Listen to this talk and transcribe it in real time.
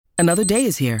Another day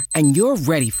is here, and you're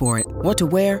ready for it. What to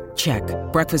wear? Check.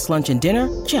 Breakfast, lunch, and dinner?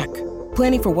 Check.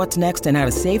 Planning for what's next and how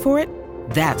to save for it?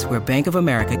 That's where Bank of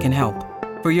America can help.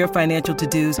 For your financial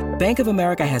to-dos, Bank of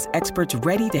America has experts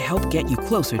ready to help get you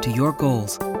closer to your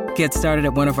goals. Get started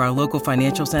at one of our local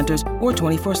financial centers or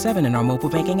 24/7 in our mobile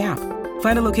banking app.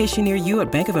 Find a location near you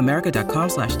at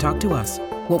bankofamerica.com/talktous.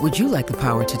 What would you like the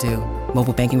power to do?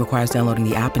 Mobile banking requires downloading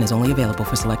the app and is only available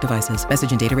for select devices.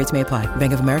 Message and data rates may apply.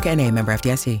 Bank of America N.A., member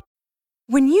FDIC.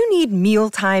 When you need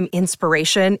mealtime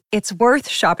inspiration, it's worth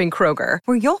shopping Kroger,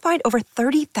 where you'll find over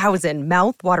 30,000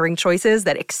 mouth-watering choices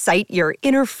that excite your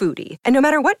inner foodie. And no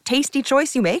matter what tasty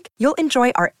choice you make, you'll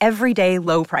enjoy our everyday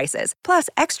low prices, plus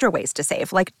extra ways to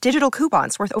save, like digital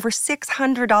coupons worth over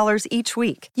 $600 each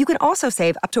week. You can also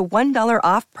save up to $1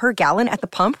 off per gallon at the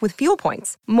pump with fuel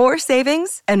points. More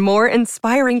savings and more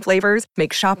inspiring flavors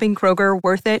make shopping Kroger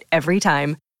worth it every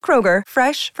time. Kroger,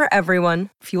 fresh for everyone.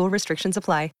 Fuel restrictions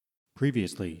apply.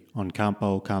 Previously on Can't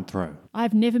Bowl, Can't Throw.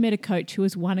 I've never met a coach who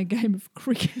has won a game of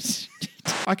cricket.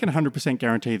 I can 100%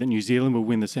 guarantee that New Zealand will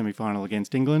win the semi-final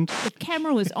against England. The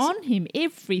camera was on him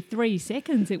every 3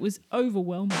 seconds. It was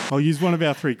overwhelming. I'll use one of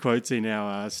our 3 quotes in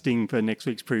our sting for next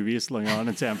week's Previously On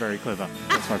and sound very clever.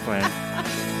 That's my plan.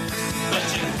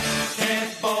 But you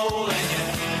can't bowl and you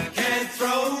can't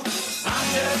throw. I'm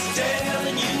just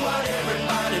telling you what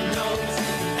everybody knows.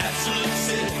 Absolute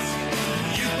sense.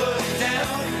 You put down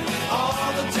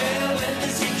all the talent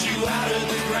that's hit you out of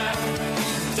the ground.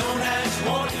 Don't ask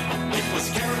one, it was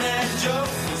Karen and Joe.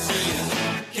 So you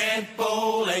can't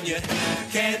bowl and you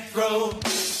can't throw.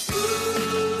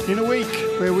 In a week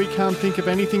where we can't think of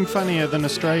anything funnier than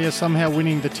Australia somehow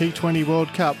winning the T20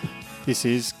 World Cup, this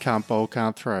is Can't Bowl,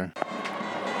 Can't Throw.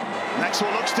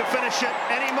 Maxwell looks to finish it,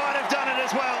 and he might have done it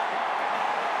as well.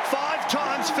 5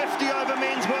 times 50 over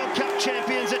men's World Cup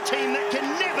champions, a team that can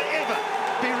never ever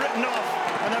be written off.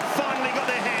 And they've finally got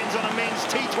their hands on a men's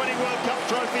T20 World Cup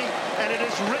trophy, and it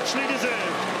is richly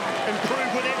deserved.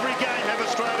 Improved with every game, have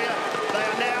Australia. They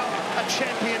are now a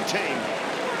champion team.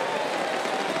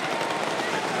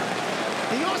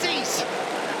 The Aussies!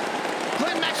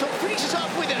 Glenn Maxwell finishes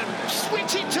off with a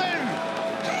switchy two.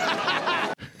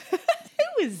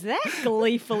 Who was that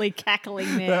gleefully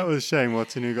cackling there? That was Shane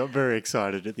Watson, who got very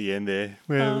excited at the end there.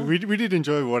 Well, we did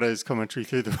enjoy Watto's commentary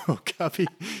through the World Cup.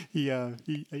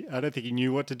 I don't think he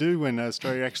knew what to do when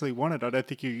Australia actually won it. I don't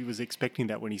think he was expecting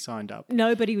that when he signed up.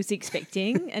 Nobody was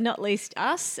expecting, and not least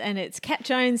us. And it's Kat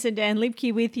Jones and Dan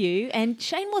Liebke with you. And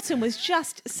Shane Watson was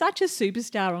just such a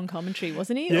superstar on commentary,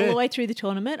 wasn't he? Yeah. All the way through the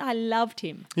tournament. I loved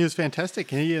him. He was fantastic.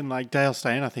 He and Dale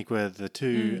Steyn, I think, were the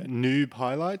 2 noob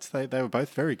highlights. They were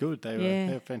both very good. They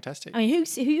were fantastic. I mean,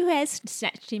 who has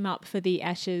snatched him up for the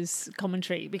Ashes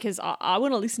commentary? Because I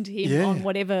want to listen to him on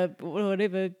whatever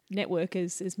network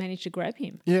has managed to grab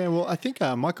him. Yeah, well, I think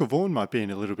Michael Vaughan might be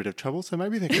in a little bit of trouble, so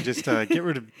maybe they could just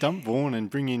dump Vaughan and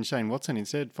bring in Shane Watson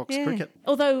instead, Fox Cricket.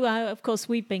 Although, of course,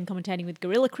 we've been commentating with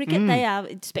Guerrilla Cricket. They are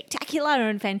spectacular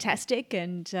and fantastic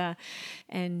and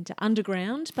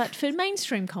underground. But for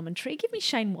mainstream commentary, give me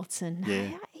Shane Watson.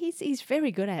 Yeah. He's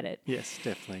very good at it. Yes,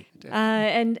 definitely.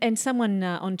 And someone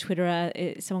on Twitter,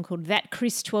 someone called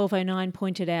ThatChris1209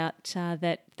 pointed out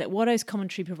that Watto's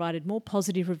commentary provided more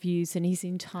positive reviews than his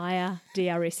entire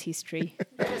DRS history.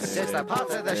 This is the part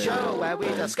of the show where we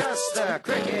discuss the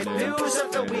cricket news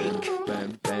of the week.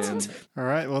 All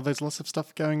right, well, there's lots of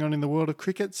stuff going on in the world of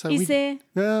cricket. So Is there?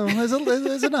 Well,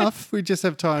 there's enough. We just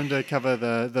have time to cover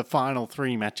the final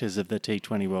 3 matches of the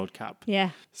T20 World Cup. Yeah.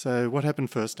 So what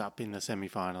happened first up in the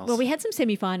semi-finals? Well, we had some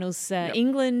semi-finals,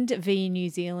 England v New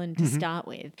Zealand to start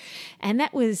with. And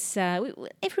that was,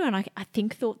 everyone I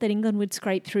think thought that England would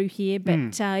scrape through here,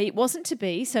 but it wasn't to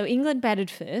be. So England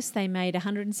batted first. They made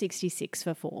 166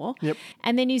 for 4. Yep.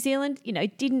 And then New Zealand,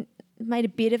 made a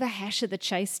bit of a hash of the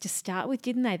chase to start with,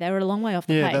 didn't they? They were a long way off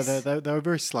the pace. Yeah, they were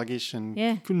very sluggish and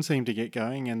couldn't seem to get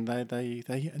going, and they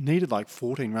needed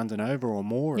 14 runs and over or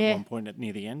more at one point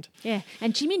near the end. Yeah,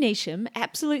 and Jimmy Neesham,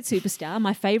 absolute superstar,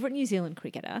 my favourite New Zealand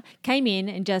cricketer, came in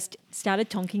and just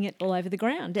started tonking it all over the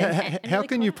ground. How really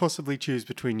can you possibly choose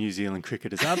between New Zealand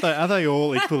cricketers? Are they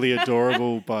all equally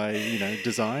adorable by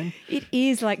design? It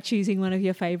is like choosing one of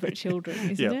your favourite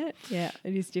children, isn't it? Yeah,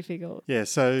 it is difficult. Yeah,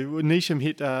 so Neesham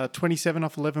hit 27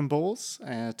 off 11 balls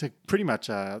to pretty much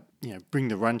bring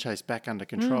the run chase back under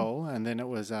control. And then it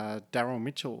was Daryl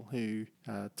Mitchell who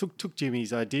took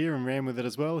Jimmy's idea and ran with it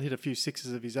as well, hit a few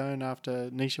sixes of his own after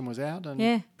Neesham was out,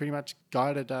 and pretty much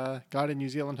guided New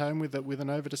Zealand home with an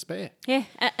over to spare. Yeah,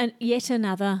 and yet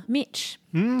another Mitch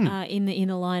in the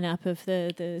inner lineup of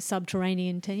the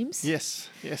subterranean teams. Yes,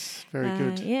 very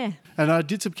good. Yeah. And I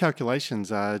did some calculations.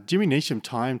 Jimmy Neesham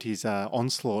timed his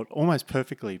onslaught almost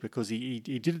perfectly because he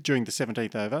did it during the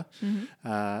 17th over,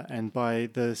 and by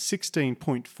the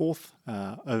 16.4th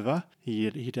over,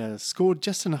 he'd scored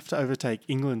just enough to overtake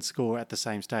England's score at the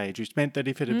same stage, which meant that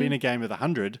if it had been a game of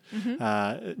 100,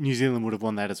 New Zealand would have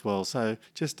won that as well. So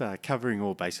just covering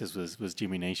all bases was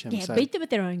Jimmy Neesham. Yeah, so, beat them at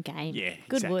their own game. Yeah,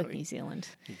 Good exactly. work, New Zealand.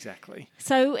 Exactly.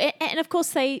 So, and of course,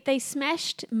 they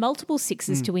smashed multiple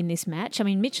sixes to win this match. I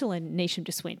mean, Mitchell and Neesham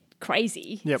just went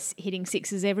crazy, hitting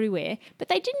sixes everywhere. But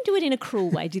they didn't do it in a cruel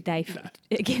way, did they,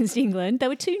 against England? They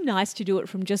were too nice to do it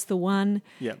from just the one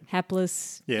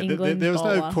hapless England there was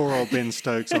bowler. no poor old Ben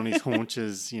Stokes on his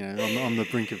haunches, on the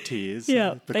brink of tears.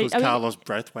 Because Carlos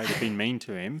Brathwaite had been mean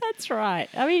to him. That's right.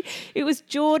 I mean, it was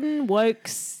Jordan,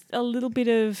 Wokes, a little bit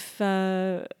of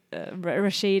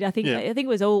Rashid. I think it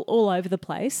was all over the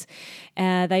place.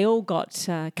 They all got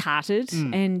carted,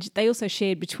 and they also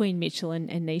shared between Mitchell and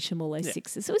Neesham all those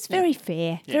sixes. So it was very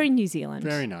fair, very New Zealand.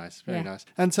 Very nice, very nice.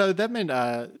 And so that meant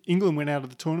England went out of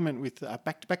the tournament with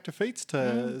back-to-back defeats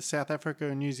to South Africa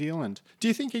and New Zealand. Do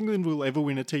you think England will ever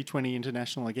win a T20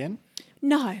 international again?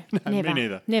 No, never. Me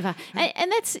neither. Never.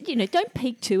 And that's, don't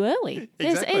peak too early.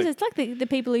 Exactly. It's like the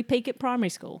people who peak at primary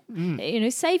school.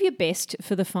 Save your best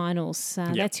for the finals.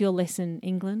 That's your lesson,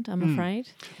 England, I'm afraid.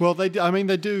 Well, they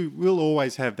do. We'll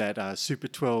always have that Super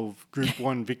 12 Group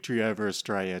 1 victory over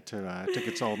Australia to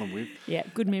console them with. Yeah,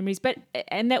 good memories.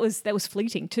 And that was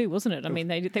fleeting too, wasn't it? I mean,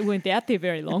 they weren't out there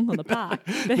very long on the park.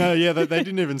 No, they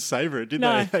didn't even savour it, did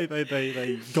No. they?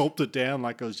 They gulped it down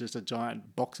like it was just a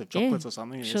giant box of chocolates or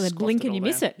something. Sure, they blink and you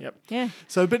miss it. Yep. Yeah.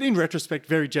 So, but in retrospect,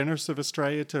 very generous of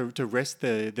Australia to rest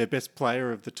their best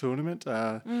player of the tournament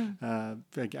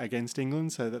against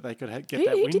England so that they could get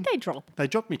that win. Who did they drop? They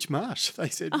dropped Mitch Marsh. They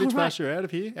said, Mitch Marsh, you're out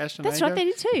of here. Ashton That's Agar, right, they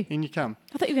did too. In you come.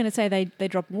 I thought you were going to say they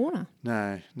dropped Warner.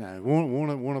 No.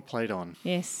 Warner played on.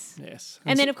 Yes.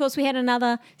 And then, of course, we had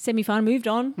another semi-final. Moved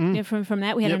on from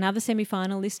that. We had another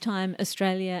semi-final, this time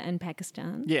Australia and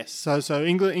Pakistan. Yes. So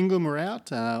England were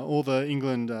out. All the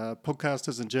England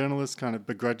podcasters and journalists kind of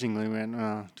begrudgingly went,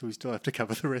 do we still have to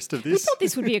cover the rest of this? We thought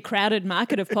this would be a crowded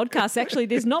market of podcasts. Actually,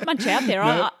 there's not much out there.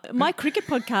 No. My cricket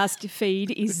podcast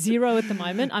feed is 0 at the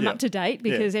moment. I'm up to date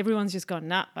because everyone's just gone,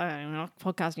 nah, I'm not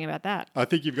podcasting about that. I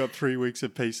think you've got 3 weeks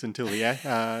of peace until the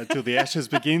Ashes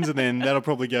begins, and then that'll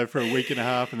probably go for a week and a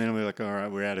half, and then we're like, all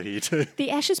right, we're out of here too.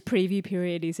 The Ashes preview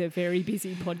period is a very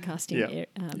busy podcasting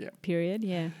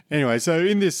period, Anyway, so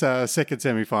in this second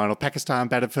semi-final, Pakistan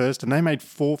batted first, and they made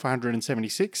 4 for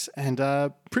 176, and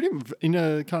pretty in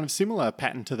a kind of similar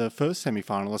pattern to the first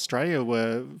semi-final. Australia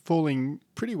were falling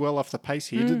pretty well off the pace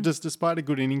here, despite a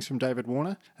good innings from David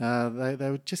Warner.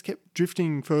 They just kept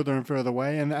drifting further and further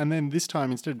away, and then this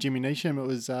time, instead of Jimmy Neesham, it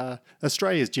was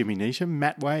Australia's Jimmy Neesham,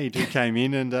 Matt Wade, who came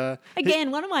in and...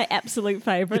 Again, one of my absolute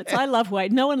favourites. I love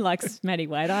Wade. No one likes Matty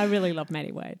Wade. I really love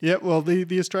Matty Wade. Yeah, well,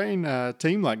 the Australian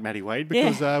team liked Matty Wade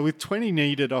because with 20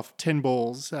 needed off 10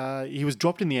 balls, he was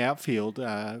dropped in the outfield,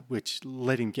 which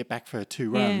let him get back for 2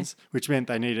 runs, which meant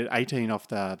they needed 18 off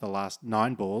the last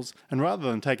 9 balls. And rather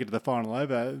than take it to the final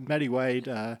over, Matty Wade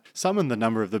summoned the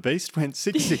number of the beast, went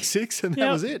 666, and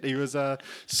that was it. He was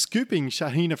scooping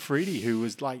Shaheen Afridi, who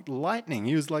was like lightning.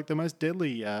 He was like the most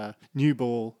deadly new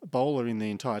ball bowler in the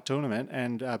entire tournament.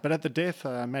 And but at the death,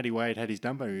 Matty Wade had his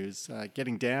number. He was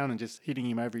getting down and just hitting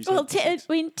him over his head.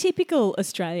 In typical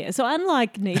Australia. So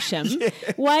unlike Neesham,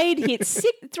 Wade hit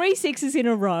 3 sixes in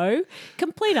a row.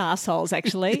 Complete arseholes,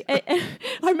 actually. I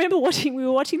remember we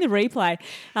were watching the replay.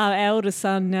 Our eldest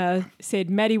son said,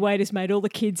 Matty Wade has made all the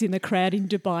kids in the crowd in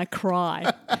Dubai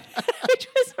cry. Which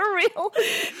was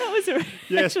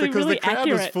yes, actually because really the crowd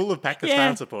accurate. was full of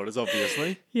Pakistan supporters,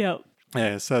 obviously. Yeah.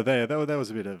 Yeah, so that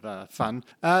was a bit of fun.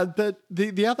 But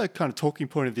the other kind of talking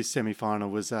point of this semi-final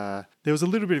was there was a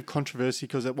little bit of controversy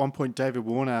because at one point David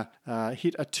Warner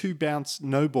hit a 2-bounce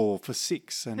no ball for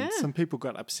 6, and some people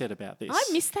got upset about this. I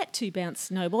missed that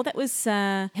 2-bounce no ball. That was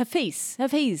Hafiz.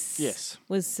 Hafiz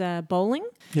was bowling.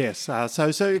 Yes, so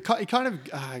it kind of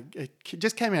it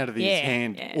just came out of his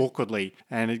hand awkwardly,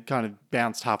 and it kind of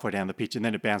bounced halfway down the pitch, and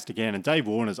then it bounced again, and Dave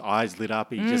Warner's eyes lit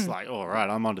up. He just like, all right,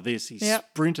 I'm onto this. He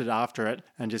sprinted after after it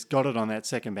and just got it on that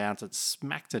second bounce. It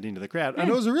smacked it into the crowd. And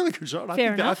it was a really good shot. I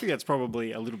think that's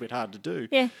probably a little bit hard to do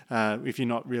if you're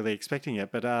not really expecting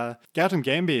it. But Gautam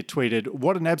Gambhir tweeted,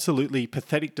 "What an absolutely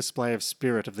pathetic display of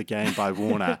spirit of the game by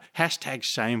Warner. Hashtag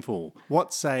shameful.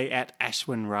 What say at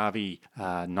Ashwin Ravi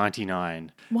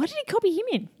 99." Why did he copy him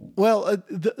in? Well,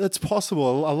 it's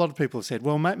possible. A lot of people have said,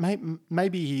 well,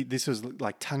 maybe this was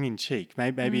like tongue-in-cheek.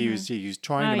 Maybe he was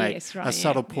trying to make a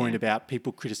subtle point about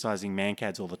people criticising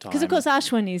Mancads all the time. Because, of course,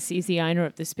 Ashwin is the owner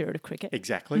of the Spirit of Cricket.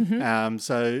 Exactly.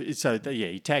 So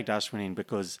he tagged Ashwin in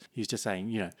because he's just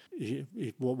saying,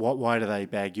 why do they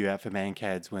bag you out for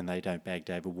Mancads when they don't bag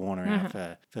David Warner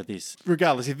out for this?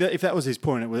 Regardless, if that was his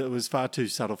point, it was far too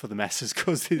subtle for the masses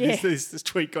because this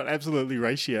tweet got absolutely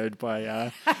ratioed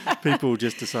by people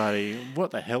just deciding,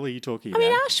 what the hell are you talking about? I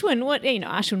mean,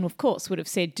 Ashwin, of course, would have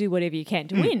said, do whatever you can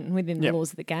to win within the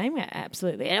laws of the game.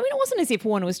 Absolutely. And I mean, it wasn't as if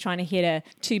Warner was trying to hit a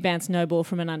 2-bounce no ball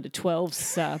from an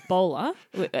under-12s bowler,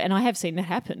 and I have seen that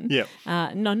happen. Yeah.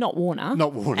 No, not Warner.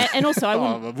 Not Warner. And also,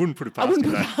 I wouldn't put it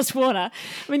past Warner.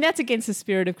 I mean, that's against the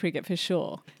spirit of cricket for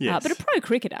sure. Yes. But a pro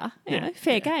cricketer,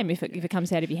 fair game if it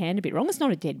comes out of your hand a bit wrong. It's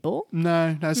not a dead ball.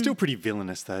 No, it's still pretty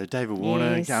villainous though. David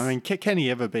Warner. Yes. I mean, can he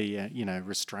ever be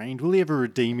restrained? Will he ever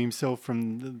redeem himself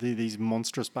from these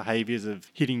monstrous behaviours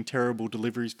of hitting terrible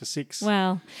deliveries for six?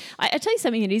 Well, I tell you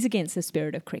something that is against the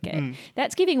spirit of cricket.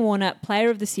 That's giving Warner Player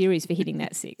of the Series for hitting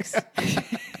that six.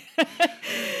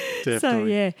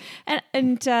 Definitely. So,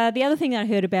 And the other thing I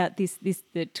heard about this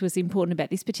that was important about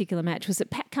this particular match was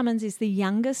that Pat Cummins is the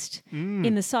youngest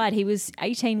in the side. He was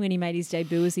 18 when he made his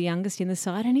debut as the youngest in the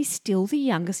side, and he's still the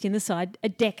youngest in the side a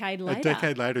decade later. A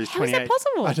decade later, he's 28. How is that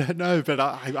possible? I don't know, but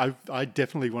I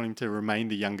definitely want him to remain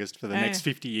the youngest for the next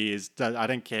 50 years. I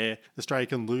don't care. Australia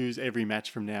can lose every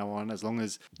match from now on as long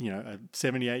as, a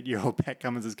 78-year-old Pat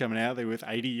Cummins is coming out there with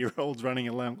 80-year-olds running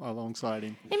alongside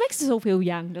him. It makes us all feel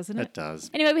young, doesn't it? It does.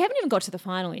 Anyway, we haven't even got to the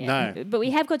final yet. No. But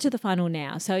we have got to the final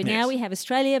now. So now we have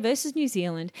Australia versus New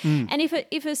Zealand. And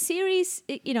if a series,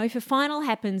 if a final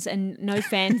happens and no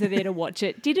fans are there to watch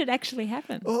it, did it actually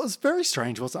happen? Well, it's very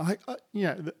strange, wasn't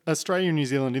it? Australia and New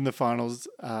Zealand in the finals,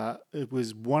 it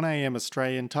was 1 a.m.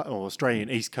 Australian time, or Australian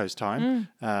East Coast time.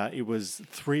 It was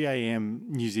 3 a.m.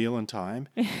 New Zealand time.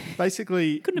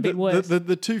 Basically, couldn't have been worse.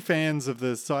 The two fans of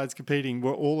the sides competing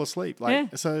were all asleep.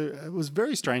 So it was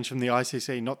very strange from the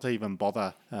ICC not to even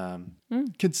bother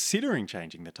considering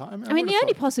changing the time. I mean, the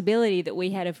only possibility that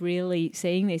we had of really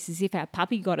seeing this is if our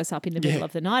puppy got us up in the middle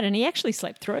of the night, and he actually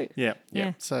slept through. Yeah.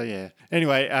 So,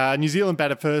 Anyway, New Zealand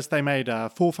batted first. They made 4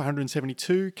 for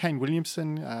 172. Kane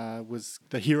Williamson was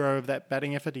the hero of that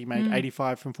batting effort. He made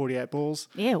 85 from 48 balls.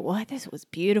 Yeah, that was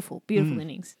beautiful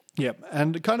innings. Yeah,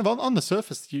 and kind of on the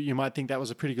surface, you might think that was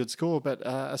a pretty good score, but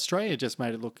Australia just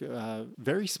made it look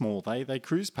very small. They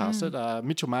cruised past it.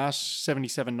 Mitchell Marsh,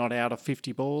 77 not out of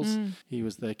 50 balls. He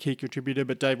was the key contributor,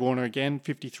 but Dave Warner again,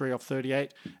 53 off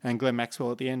 38, and Glenn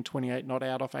Maxwell at the end, 28 not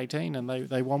out off 18, and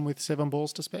they won with 7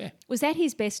 balls to spare. Was that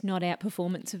his best not out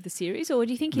performance of the series, or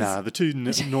do you think he's... No, the two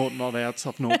not outs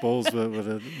off naught balls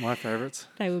were my favourites.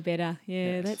 They were better.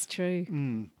 Yeah, that's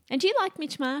true. And do you like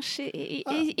Mitch Marsh?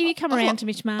 You come around to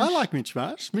Mitch Marsh? I like Mitch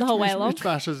Marsh. The whole way along?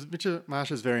 Mitch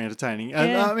Marsh is very entertaining.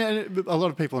 Yeah. I mean, a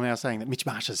lot of people are now saying that Mitch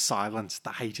Marsh has silenced the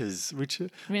haters, which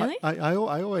really? I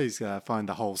always find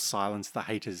the whole silence the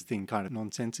haters thing kind of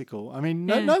nonsensical. I mean,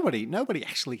 nobody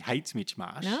actually hates Mitch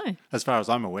Marsh. No. As far as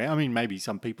I'm aware. I mean, maybe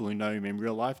some people who know him in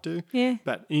real life do. Yeah.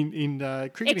 But in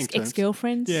cricketing terms...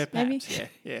 Ex-girlfriends, yeah, perhaps, maybe?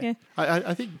 Yeah.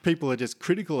 I think people are just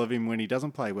critical of him when he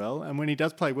doesn't play well, and when he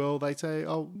does play well, they say,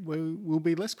 oh, we'll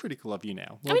be less critical of you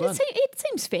now. Well done. It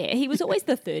seems fair. He was always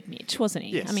the third Mitch, wasn't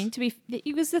he? Yes. I mean,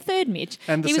 he was the third Mitch.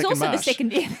 And he was also Marsh.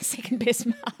 the second best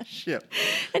Marsh. Yep.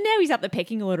 And now he's up the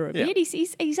pecking order a bit.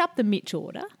 He's up the Mitch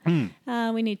order.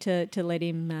 We need to let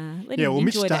him enjoy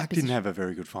Mitch that Stark position. didn't have a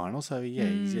very good final, so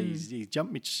he's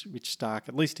jumped Mitch Stark,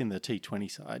 at least in the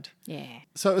T20 side. Yeah.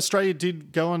 So Australia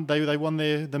did go on. They won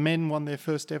the men won their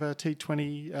first ever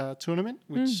T20 tournament,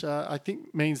 which I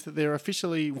think means that they're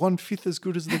officially 1/5 as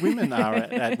good as the women are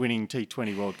at winning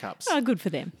T20 World Cups. Oh, good for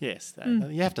them. Yes,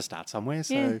 you have to start somewhere.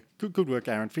 So good work,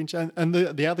 Aaron Finch. And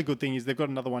the other good thing is they've got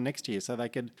another one next year, so they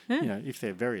could, if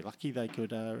they're very lucky, they could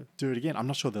do it again. I'm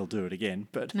not sure they'll do it again,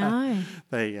 but no,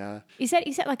 they. Is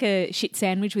that like a shit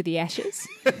sandwich with the Ashes?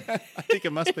 I think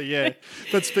it must be, yeah.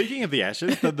 But speaking of the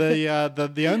Ashes,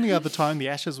 the only other time the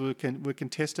Ashes were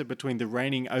contested between the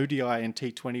reigning ODI and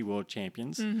T20 world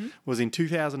champions was in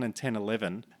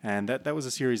 2010-11, and that was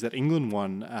a series that England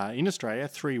won in Australia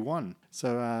 3-1.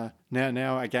 So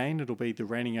now again, it'll be the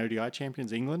reigning ODI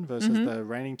champions England versus the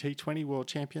reigning T20 World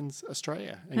champions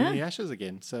Australia in the Ashes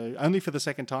again. So only for the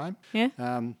second time. Yeah.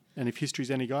 And if history's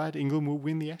any guide, England will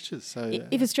win the Ashes. So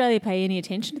if Australia pay any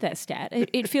attention to that stat,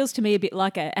 it feels to me a bit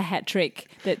like a hat trick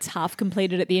that's half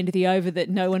completed at the end of the over that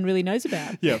no one really knows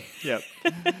about. Yep.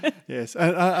 Yes.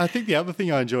 And I think the other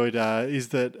thing I enjoyed is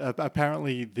that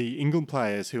apparently the England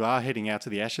players who are heading out to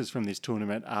the Ashes from this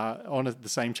tournament are on the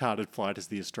same chartered flight as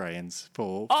the Australians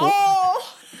for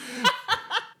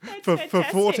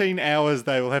 14 hours.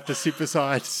 They will have to sit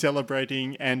beside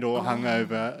celebrating and or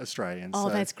hungover Australians. Oh,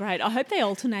 that's great. I hope they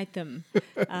alternate them.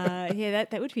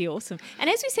 That would be awesome. And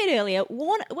as we said earlier,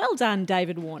 well done,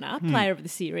 David Warner, player of the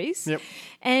series. Yep.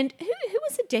 And who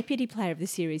was the deputy player of the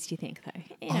series, do you think, though?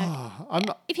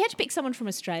 If you had to pick someone from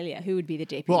Australia, who would be the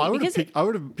deputy? Well, I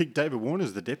would have picked David Warner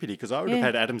as the deputy because I would have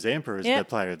had Adam Zampa as the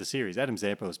player of the series. Adam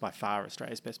Zampa was by far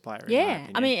Australia's best player.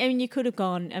 I mean, you could have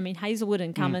gone. Hazelwood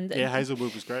and Cummins.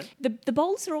 Hazelwood was great. The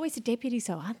bowlers are always a deputy,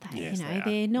 so aren't they? Yes,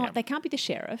 they're not. Yep. They can't be the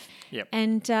sheriff. Yep.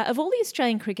 And of all the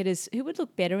Australian cricketers, who would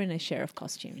look better in a sheriff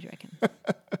costume? Do you reckon?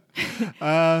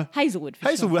 Hazelwood.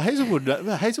 Hazelwood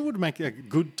would make a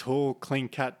good, tall,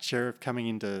 clean-cut sheriff coming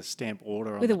in to stamp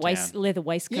order with on a leather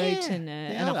waistcoat and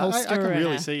a holster. I can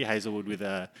really see Hazelwood with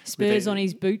spurs on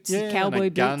his boots, cowboy and a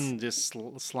gun boots, just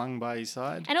slung by his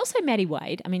side. And also Matty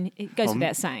Wade. I mean, it goes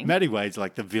without saying. Matty Wade's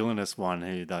like the villainous one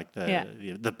who, like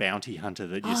the bounty hunter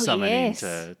that you summon in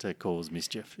to cause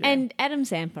mischief. Yeah. And Adam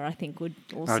Zampa, I think, would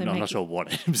also. I'm not sure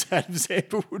what Adam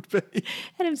Zampa would be.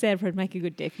 Adam Zampa would make a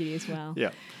good deputy as well.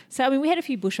 Yeah. So I mean, we had a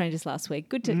few bushrangers last week.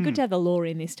 Good to have the law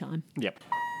in this time. Yep.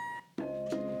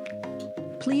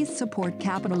 Please support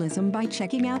capitalism by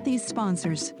checking out these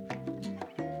sponsors.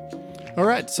 All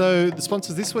right, so the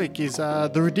sponsors this week is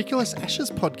the Ridiculous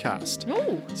Ashes podcast.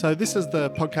 Ooh. So this is the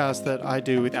podcast that I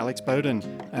do with Alex Bowden,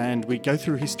 and we go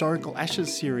through historical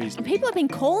Ashes series. And people have been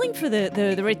calling for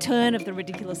the return of the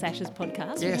Ridiculous Ashes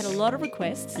podcast. Yes. We've had a lot of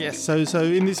requests. Yes, so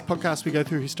in this podcast we go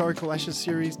through historical Ashes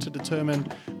series to determine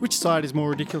which side is more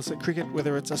ridiculous at cricket,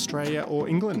 whether it's Australia or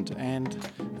England. And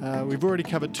we've already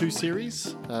covered 2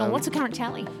 series. What's the current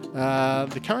tally?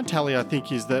 The current tally, I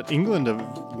think, is that England have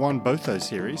won both those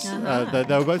series.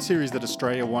 They were both series that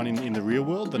Australia won in the real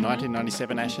world, the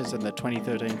 1997 Ashes and the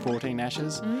 2013-14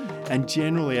 Ashes. And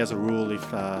generally, as a rule,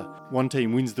 if one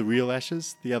team wins the real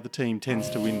Ashes, the other team tends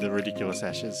to win the ridiculous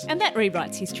Ashes. And that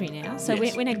rewrites history now. So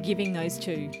yes. we're now giving those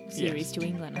 2 series to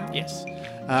England, aren't we? Yes.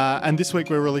 And this week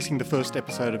we're releasing the first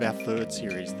episode of our 3rd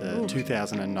series, the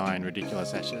 2009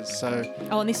 Ridiculous Ashes.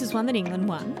 And this is one that England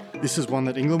won. This is one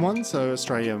that England won, so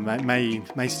Australia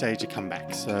may stage a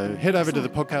comeback. So head over to the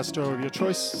podcast store of your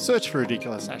choice, search for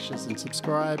Ridiculous Ashes and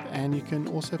subscribe, and you can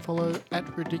also follow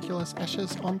at Ridiculous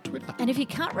Ashes on Twitter. And if you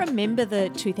can't remember the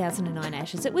 2009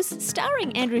 Ashes, it was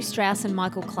starring Andrew Strauss and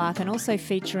Michael Clarke and also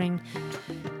featuring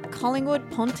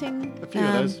Collingwood, Ponting, a few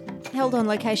of those. Held on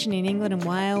location in England and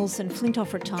Wales, and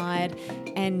Flintoff retired.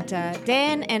 And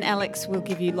Dan and Alex will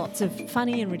give you lots of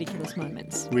funny and ridiculous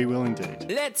moments. We will indeed.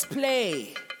 Let's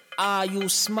play. Are you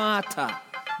smarter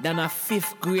than a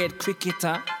 5th grade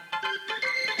cricketer?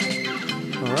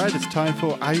 All right, it's time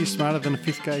for Are You Smarter Than a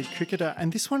 5th Grade Cricketer?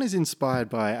 And this one is inspired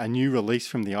by a new release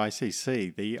from the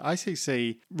ICC. The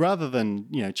ICC, rather than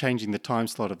changing the time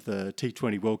slot of the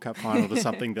T20 World Cup final to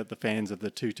something that the fans of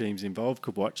the 2 teams involved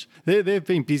could watch, they've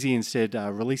been busy instead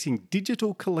releasing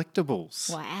digital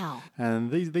collectibles. Wow.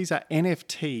 And these are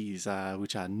NFTs,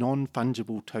 which are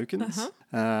non-fungible tokens.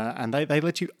 And they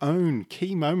let you own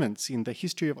key moments in the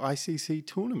history of ICC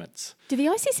tournaments. Do the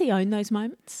ICC own those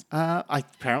moments?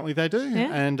 Apparently they do. Yeah.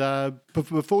 And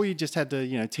before you just had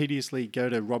to, tediously go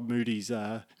to Rob Moody's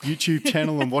YouTube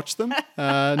channel and watch them.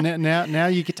 Now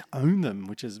you get to own them,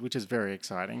 which is very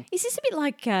exciting. Is this a bit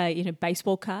like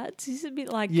baseball cards? Is this a bit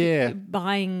like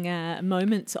buying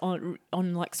moments on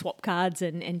like swap cards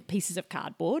and pieces of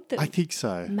cardboard? I think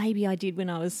so. Maybe I did when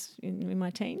I was in my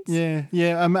teens.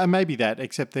 Yeah, maybe that.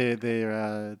 Except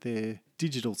they're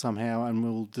digital somehow and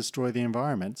will destroy the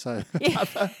environment. So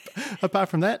apart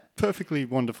from that, perfectly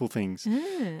wonderful things.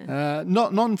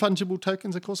 Not non-fungible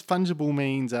tokens, of course. Fungible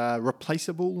means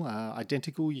replaceable,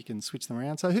 identical. You can switch them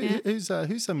around. So who's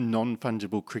some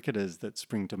non-fungible cricketers that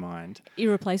spring to mind?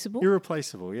 Irreplaceable?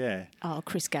 Irreplaceable, yeah. Oh,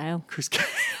 Chris Gale. Chris Gale.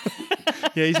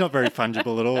 Yeah, he's not very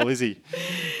fungible at all, is he?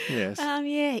 Yes.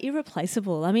 Yeah,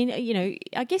 irreplaceable. I mean,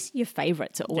 I guess your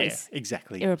favourites are always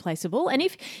exactly irreplaceable. And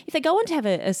if they go on to have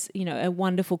a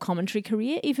wonderful commentary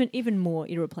career, even more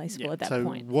irreplaceable at that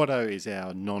point. So Watto is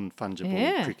our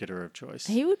non-fungible cricketer of choice.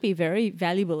 He would be very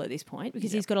valuable at this point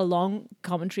because he's got a long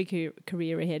commentary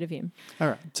career ahead of him. All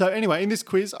right. So anyway, in this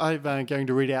quiz, I'm going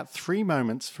to read out 3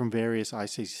 moments from various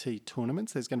ICC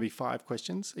tournaments. There's going to be 5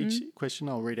 questions. Each question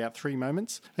I'll read out 3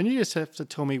 moments. And you just have to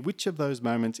tell me which of those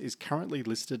moments is currently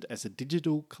listed as a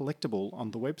digital collectible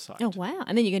on the website. Oh, wow.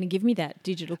 And then you're going to give me that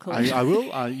digital collectible. I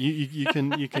will.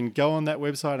 You can go on that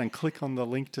website and click on the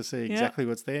link to see exactly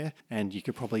what's there. And you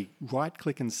could probably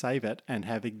right-click and save it and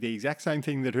have the exact same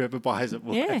thing that whoever buys it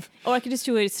will have. Or I could just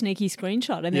do a sneaky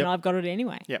screenshot and then I've got it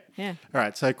anyway. Yep. Yeah. All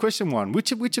right. So question 1.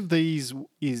 Which of these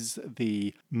is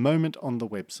the moment on the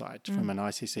website from an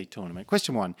ICC tournament?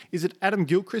 Question 1. Is it Adam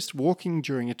Gilchrist walking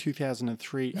during a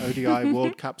 2003 ODI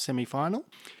World Cup semi-final?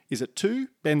 Is it 2,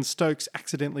 Ben Stokes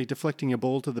accidentally deflecting a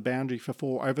ball to the boundary for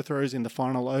 4 overthrows in the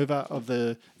final over of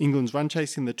the England's run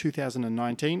chase in the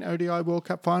 2019 ODI World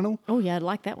Cup final? Oh, yeah, I'd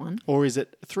like that one. Or is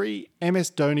it 3,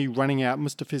 MS Dhoni running out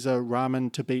Mustafizur Rahman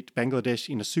to beat Bangladesh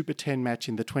in a Super 10 match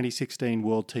in the 2016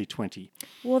 World T20?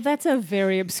 Well, that's a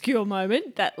very obscure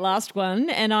moment, that last one.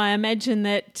 And I imagine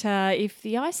that if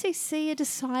the ICC are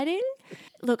deciding,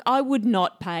 look, I would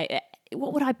not pay.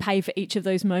 What would I pay for each of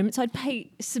those moments? I'd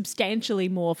pay substantially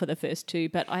more for the first 2,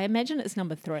 but I imagine it's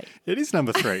number 3. It is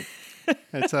number 3.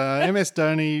 It's MS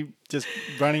Dhoni just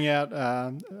running out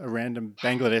a random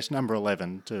Bangladesh number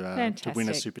 11 to win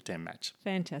a Super 10 match.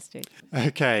 Fantastic.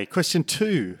 Okay, question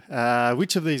 2.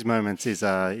 Which of these moments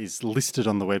is listed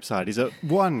on the website? Is it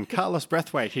 1, Carlos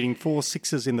Brathwaite hitting 4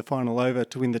 sixes in the final over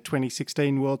to win the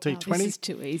 2016 World T20? This is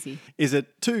too easy. Is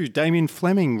it 2, Damien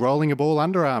Fleming rolling a ball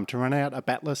underarm to run out a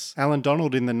batless Alan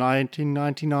Donald in the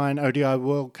 1999 ODI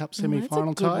World Cup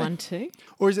semi-final tie? That's a good one too.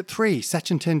 Or is it 3,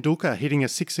 Sachin Tendulkar hitting a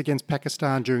 6 against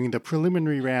Pakistan during the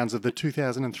preliminary rounds of the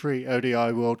 2003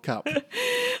 ODI World Cup?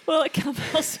 Well, it can't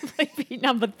possibly be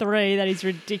number 3. That is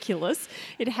ridiculous.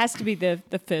 It has to be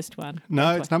the first one.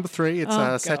 No, it's number 3.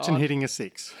 It's Sachin hitting a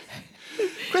 6.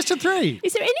 Question 3.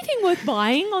 Is there anything worth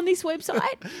buying on this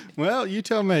website? Well, you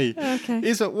tell me. Okay.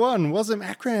 Is it 1, Wasim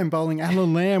Akram bowling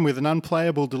Alan Lamb with an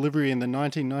unplayable delivery in the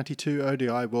 1992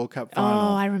 ODI World Cup final?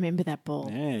 Oh, I remember that ball.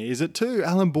 Yeah. Is it 2,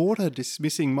 Alan Border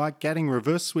dismissing Mike Gadding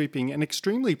reverse sweeping an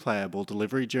extremely playable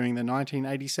delivery during the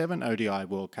 1987 ODI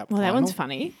World Cup final? Well, that one's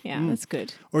funny. Yeah, that's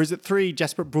good. Or is it 3,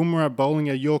 Jasprit Bumrah bowling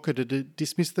a Yorker to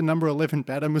dismiss the number 11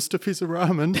 batter Mustafizur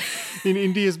Rahman in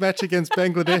India's match against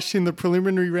Bangladesh in the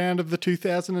preliminary round of the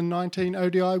 2019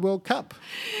 ODI World Cup?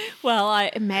 Well, I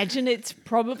imagine it's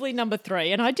probably number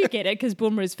 3, and I do get it because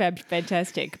Bumrah is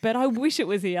fantastic, but I wish it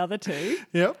was the other 2.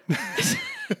 Yep.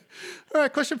 All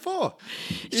right, question 4.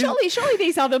 Surely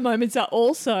these other moments are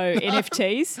also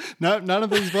NFTs. No, none of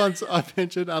these ones I've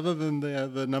mentioned other than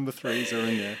the number 3s are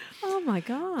in there. Oh, my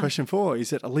God. Question 4.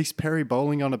 Is it Elise Perry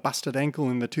bowling on a busted ankle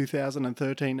in the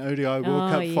 2013 ODI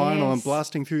World Cup final and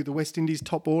blasting through the West Indies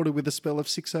top order with a spell of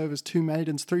 6 overs, 2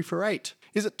 maidens, 3 for 8?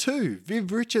 Is it 2,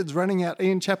 Viv Richards running out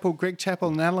Ian Chappell, Greg Chappell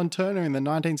and Alan Turner in the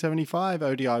 1975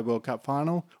 ODI World Cup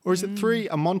final? Or is it 3,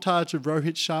 a montage of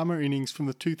Rohit Sharma innings from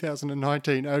the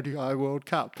 2019 ODI World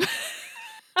Cup?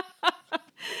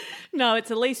 No,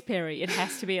 it's Elise Perry. It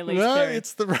has to be Elise No, Perry.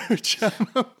 it's the Rohit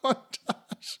Sharma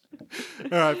montage.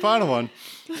 All right, final one.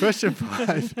 Question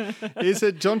 5. Is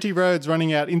it Jonty Rhodes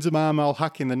running out Inzamam Ul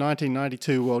Haq in the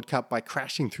 1992 World Cup by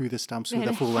crashing through the stumps with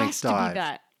a full-length dive? It has to be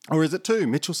that. Or is it 2,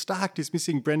 Mitchell Starc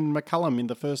dismissing Brendan McCullum in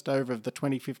the first over of the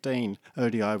 2015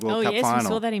 ODI World Cup final? Oh, yes, we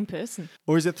saw that in person.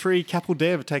 Or is it 3, Kapil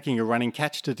Dev taking a running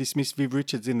catch to dismiss Viv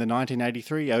Richards in the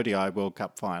 1983 ODI World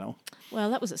Cup final? Well,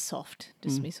 that was a soft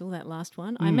dismissal, that last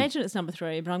one. I imagine it's number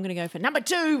 3, but I'm going to go for number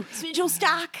 2, Mitchell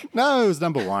Starc. No, it was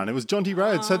number 1. It was Jonty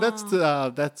Rhodes. So that's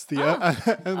the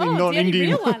only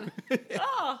non-Indian real one.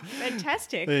 Oh,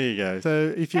 fantastic. There you go.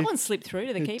 So if that one slipped through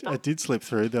to the keeper. It did slip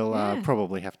through. They'll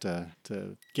probably have to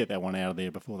get that one out of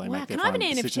there before they make their final decisions. Can I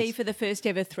have an decisions. NFT for the first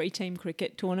ever 3-team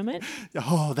cricket tournament?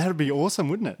 Oh, that would be awesome,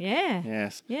 wouldn't it? Yeah.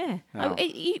 Yes. Yeah. Oh.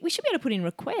 We should be able to put in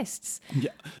requests.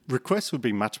 Yeah. Requests would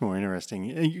be much more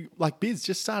interesting. Like Biz,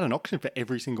 just start an auction for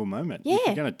every single moment. Yeah. If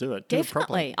you're going to do it, do it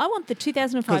properly. Definitely. I want the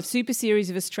 2005 Super Series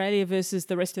of Australia versus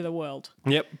the rest of the world.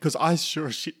 Yep, because I sure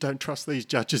as shit don't trust these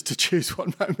judges to choose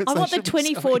what moments I they want the should be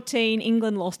showing. 2014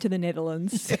 England loss to the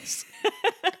Netherlands. Yes.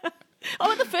 I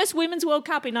want the first Women's World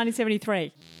Cup in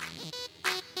 1973.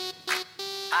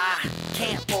 I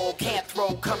can't bowl, can't throw.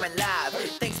 roll coming live.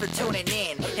 Thanks for tuning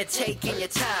in and taking your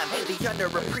time. The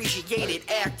underappreciated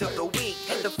act of the week,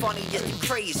 the funniest and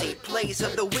crazy plays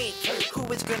of the week. Who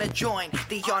is gonna join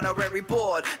the honorary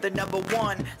board? The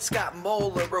 #1 Scott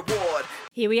Moeller Award.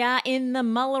 Here we are in the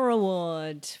Muller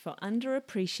Award for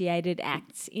underappreciated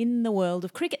acts in the world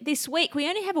of cricket this week. We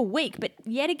only have a week, but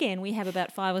yet again we have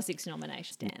about 5 or 6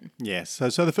 nominations, Dan. Yes.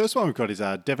 So the first one we've got is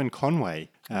Devon Conway,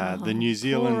 the New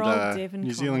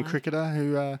Zealand cricketer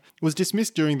who was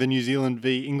dismissed during the New Zealand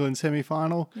v England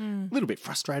semi-final. A little bit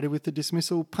frustrated with the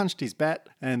dismissal, punched his bat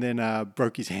and then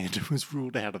broke his hand and was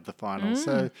ruled out of the final.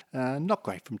 So not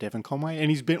great from Devon Conway. And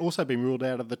he's also been ruled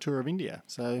out of the Tour of India.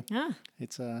 So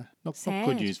it's not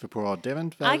good news for poor old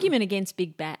Devon. Argument against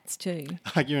big bats too.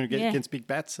 Argument against big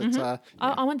bats. It's,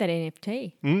 I want that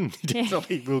NFT.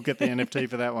 Definitely we'll get the NFT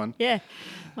for that one. Yeah,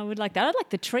 I would like that. I'd like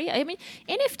the tree. I mean,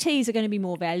 NFTs are going to be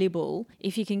more valuable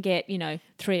if you can get,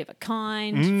 3 of a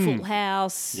kind, full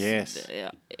house. Yes.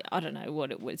 I don't know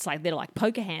what it's like. They're like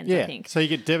poker hands, yeah. I think. So you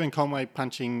get Devon Conway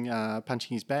punching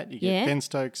his bat. You get Ben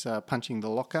Stokes punching the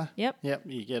locker. Yep.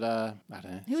 You get, I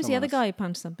don't know. Who was the other guy who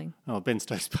punched something? Oh, Ben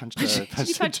Stokes punched.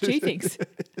 He punched 2 things.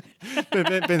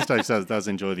 Ben Stokes does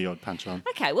enjoy the odd punch on.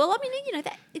 Okay, well, I mean,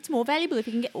 that it's more valuable if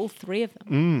you can get all 3 of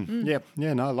them.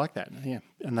 Yeah, no, I like that. Yeah,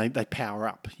 and they power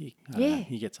up. You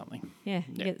get something. Yeah,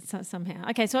 you get somehow.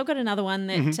 Okay, so I've got another one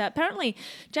that apparently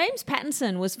James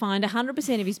Pattinson was fined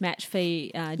 100% of his match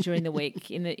fee during the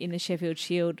week in the Sheffield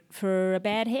Shield for a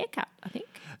bad haircut, I think.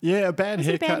 Yeah, a bad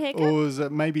haircut, or was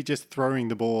it maybe just throwing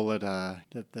the ball at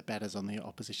the batters on the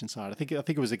opposition side. I think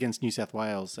it was against New South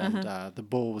Wales, and the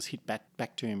ball was hit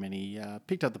back to him, and he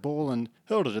picked up the ball and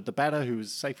hurled it at the batter, who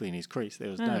was safely in his crease. There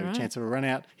was no chance of a run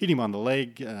out. Hit him on the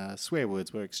leg. Swear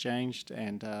words were exchanged,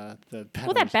 and the batter.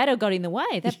 Well, that batter got in the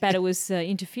way. That batter was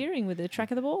interfering with the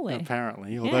track of the ball there.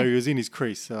 Apparently, although he was in his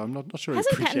crease, so I'm not sure.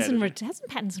 Hasn't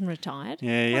Pattinson retired?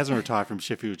 Yeah, he hasn't retired from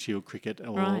Sheffield Shield cricket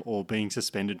or being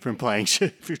suspended from playing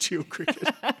Sheffield Shield cricket.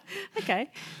 Okay,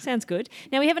 sounds good.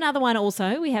 Now we have another one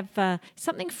also. We have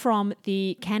something from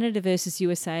the Canada versus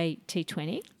USA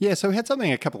T20. Yeah, so we had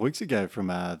something a couple of weeks ago from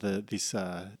this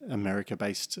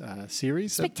America-based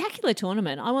series. Spectacular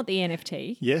tournament. I want the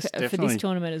NFT for this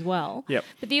tournament as well. Yep.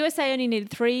 But the USA only needed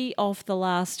 3 off the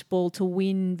last ball to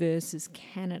win versus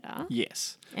Canada.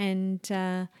 Yes. And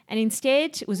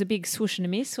instead it was a big swoosh and a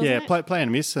miss, wasn't it? Play and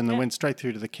a miss, and it went straight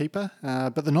through to the keeper.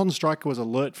 But the non-striker was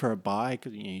alert for a bye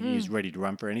because he was ready to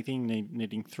run for anything,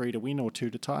 needing 3 to win or 2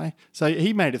 to tie. So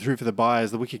he made it through for the bye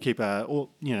as the wicketkeeper,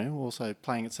 also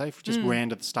playing it safe, just ran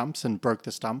to the stumps and broke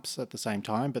the stumps at the same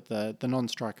time. But the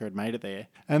non-striker had made it there,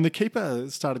 and the keeper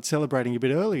started celebrating a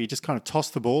bit early. He just kind of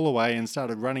tossed the ball away and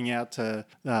started running out to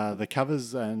the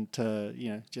covers and to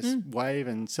just wave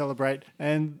and celebrate.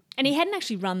 And he hadn't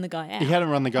actually run the guy out. He hadn't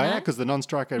run the guy out because the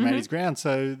non-striker had made his ground.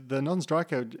 So the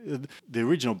non-striker, the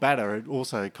original batter, had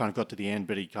also kind of got to the end,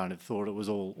 but he kind of thought it was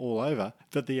all over.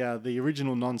 But the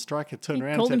original non-striker turned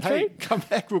around and said, "Hey, come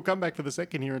back! We'll come back for the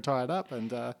second here and tie it up."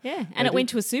 And and it went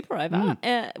to a super over,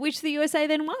 which the USA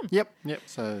then won. Yep.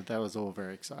 So that was all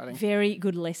very exciting. Very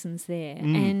good lessons there.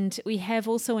 And we have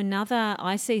also another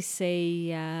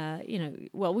ICC.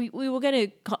 We were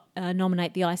going to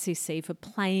nominate the ICC for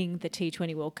playing the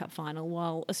T20 World Cup final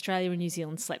while Australia and New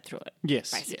Zealand slept through it.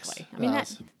 Yes, basically. I mean,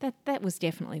 that was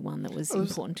definitely one that was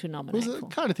important to nominate. It was a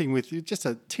kind of thing with just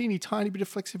a teeny tiny bit of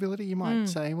flexibility. You might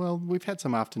say, well, we've had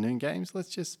some afternoon games. Let's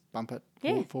just bump it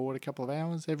forward a couple of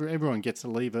hours. Everyone gets to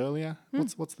leave earlier.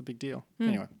 What's the big deal?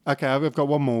 Anyway, okay, I've got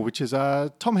one more, which is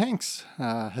Tom Hanks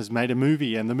has made a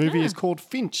movie, and the movie is called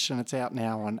Finch, and it's out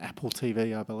now on Apple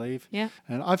TV, I believe. Yeah.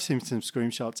 And I've seen some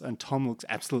screenshots, and Tom looks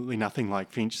absolutely nothing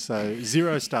like Finch, so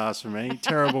 0 stars for me.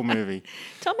 Terrible movie.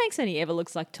 Tom Hanks only ever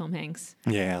looks like Tom Hanks.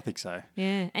 Yeah, I think so.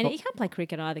 Yeah, and he can't play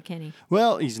cricket either, can he?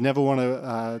 Well, he's never won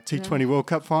a T20 World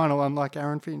Cup final, unlike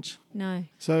Aaron Finch. No.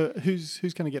 So who's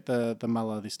going to get the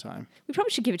Muller this time? We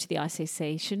probably should give it to the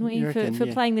ICC, shouldn't we? For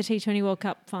playing the T20 World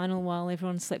Cup final while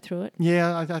everyone slept through it.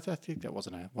 Yeah, I think that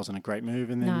wasn't a great move,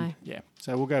 and then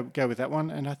so we'll go with that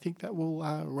one, and I think that will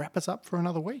wrap us up for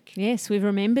another week. Yes, we've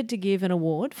remembered to give an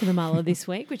award for the Muller this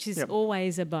week, which is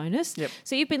always a bonus. Yep.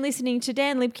 So you've been listening to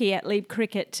Dan Liebke at Lieb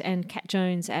Cricket and Cat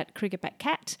Jones at Cricket Back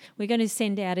Cat. We're going to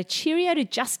send out a cheerio to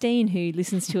Justine, who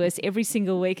listens to us every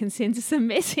single week and sends us a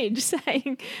message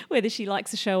saying whether she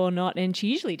likes the show or not, and she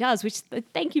usually does, which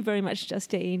thank you very much,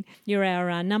 Justine. You're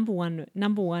our number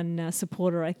one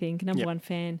supporter, I think, number one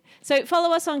fan. So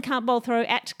follow us on Can't Bowl Throw,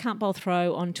 at Can't Bowl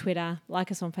Throw on Twitter,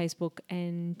 like us on Facebook,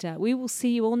 and we will see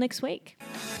you all next week.